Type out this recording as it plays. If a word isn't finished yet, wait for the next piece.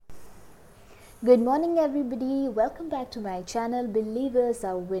Good morning, everybody. Welcome back to my channel, Believers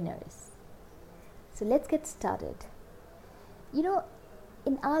Are Winners. So, let's get started.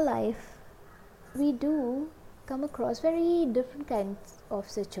 In our life, we do come across very different kinds of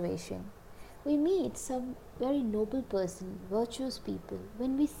situation. We meet some very noble person, virtuous people.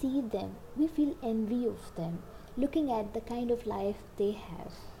 When we see them, we feel envy of them, looking at the kind of life they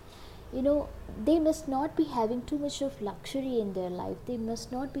have. They must not be having too much of luxury in their life. They must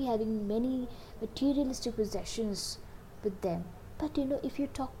not be having many materialistic possessions with them. But if you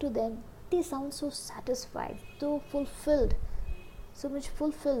talk to them, they sound so satisfied, so fulfilled, so much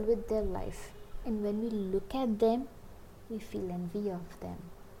fulfilled with their life. And when we look at them, we feel envy of them.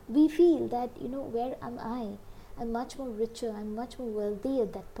 We feel that, where am I? I'm much more richer, I'm much more wealthy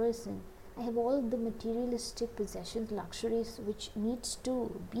than that person. I have all the materialistic possessions, luxuries which needs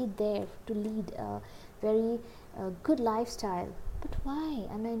to be there to lead a very good lifestyle. But why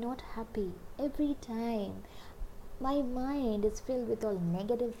am I not happy? Every time my mind is filled with all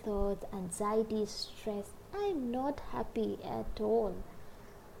negative thoughts, anxiety, stress. I'm not happy at all.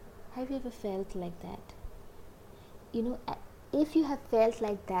 Have you ever felt like that? If you have felt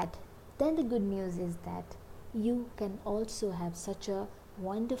like that, then the good news is that you can also have such a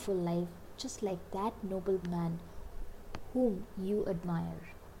wonderful life just like that noble man whom you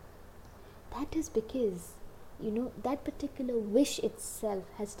admire. That is because that particular wish itself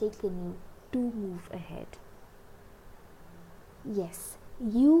has taken you to move ahead. Yes,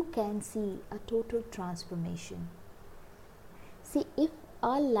 you can see a total transformation. See, if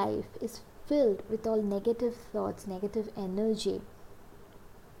our life is filled with all negative thoughts, negative energy,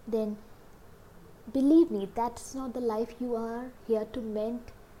 then believe me, that's not the life you are here to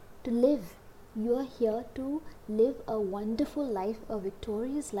meant to live. You are here to live a wonderful life, a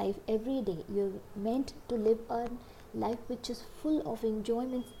victorious life every day. You're meant to live a life which is full of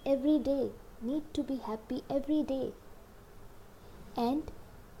enjoyments every day. Need to be happy every day. And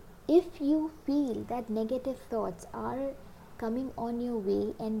if you feel that negative thoughts are coming on your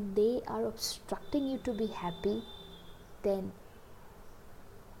way and they are obstructing you to be happy, then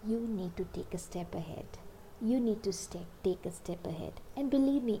you need to take a step ahead. You need to take a step ahead. And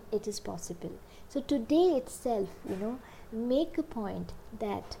believe me, it is possible. So today itself, make a point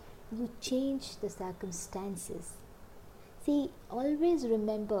that you change the circumstances. See, always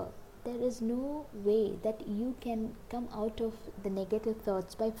remember, there is no way that you can come out of the negative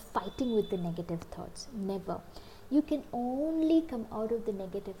thoughts by fighting with the negative thoughts. Never. You can only come out of the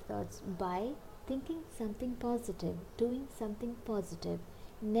negative thoughts by thinking something positive, doing something positive.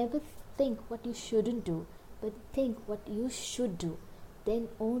 Never think what you shouldn't do, but think what you should do. Then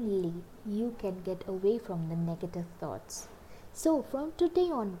only you can get away from the negative thoughts. So from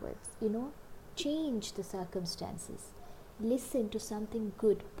today onwards, change the circumstances. Listen to something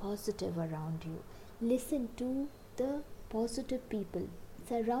good, positive around you. Listen to the positive people.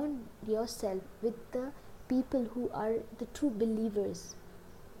 Surround yourself with the people who are the true believers.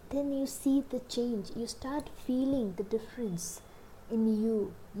 Then you see the change. You start feeling the difference in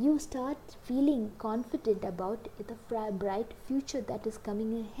you. You start feeling confident about the bright future that is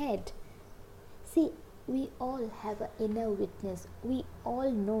coming ahead. See, we all have an inner witness. We all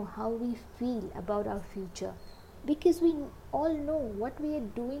know how we feel about our future, because we all know what we are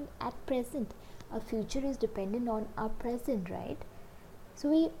doing at present. Our future is dependent on our present, right? So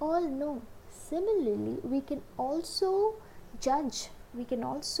we all know. Similarly, we can also judge, we can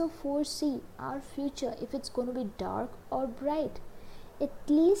also foresee our future, if it's going to be dark or bright. At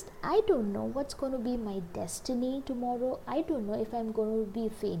least I don't know what's going to be my destiny tomorrow. I don't know if I'm going to be a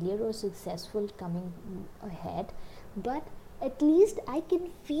failure or successful coming ahead, but at least I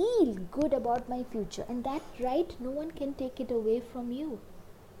can feel good about my future, and that right, no one can take it away from you.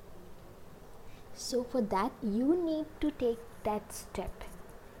 So for that, you need to take that step.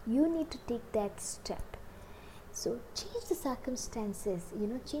 You need to take that step. So change the circumstances,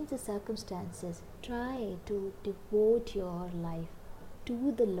 change the circumstances. Try to devote your life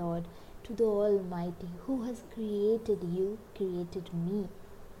to the Lord, to the Almighty, who has created you, created me.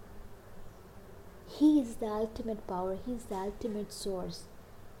 He is the ultimate power. He is the ultimate source.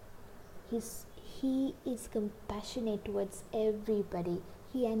 He is compassionate towards everybody.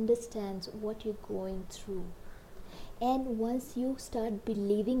 He understands what you're going through. And once you start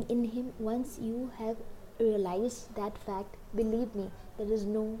believing in Him, once you have realized that fact, believe me, there is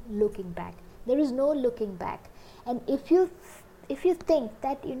no looking back. There is no looking back. And if you think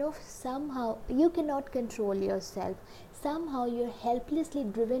that somehow you cannot control yourself, somehow you're helplessly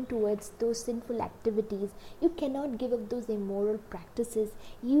driven towards those sinful activities, you cannot give up those immoral practices,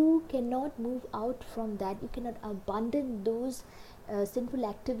 you cannot move out from that, you cannot abandon those sinful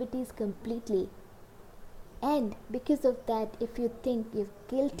activities completely. And because of that, if you think you're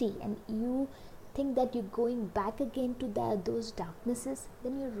guilty and you think that you're going back again to those darknesses,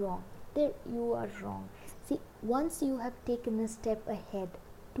 then you're wrong. There you are wrong. See, once you have taken a step ahead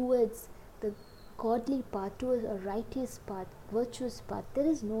towards the godly path, towards a righteous path, virtuous path, there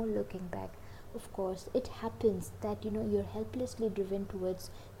is no looking back. Of course, it happens that you're helplessly driven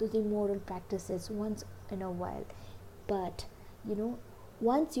towards those immoral practices once in a while, but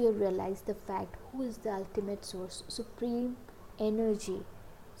once you realize the fact who is the ultimate source, supreme energy,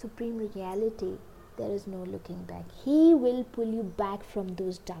 supreme reality, there is no looking back. He will pull you back from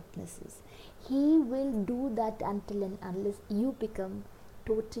those darknesses. He will do that until and unless you become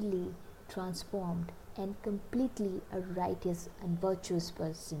totally transformed and completely a righteous and virtuous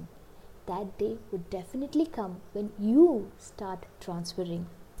person. That day would definitely come when you start transforming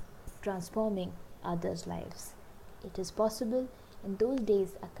others' lives. It is possible, and those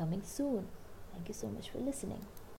days are coming soon. Thank you so much for listening.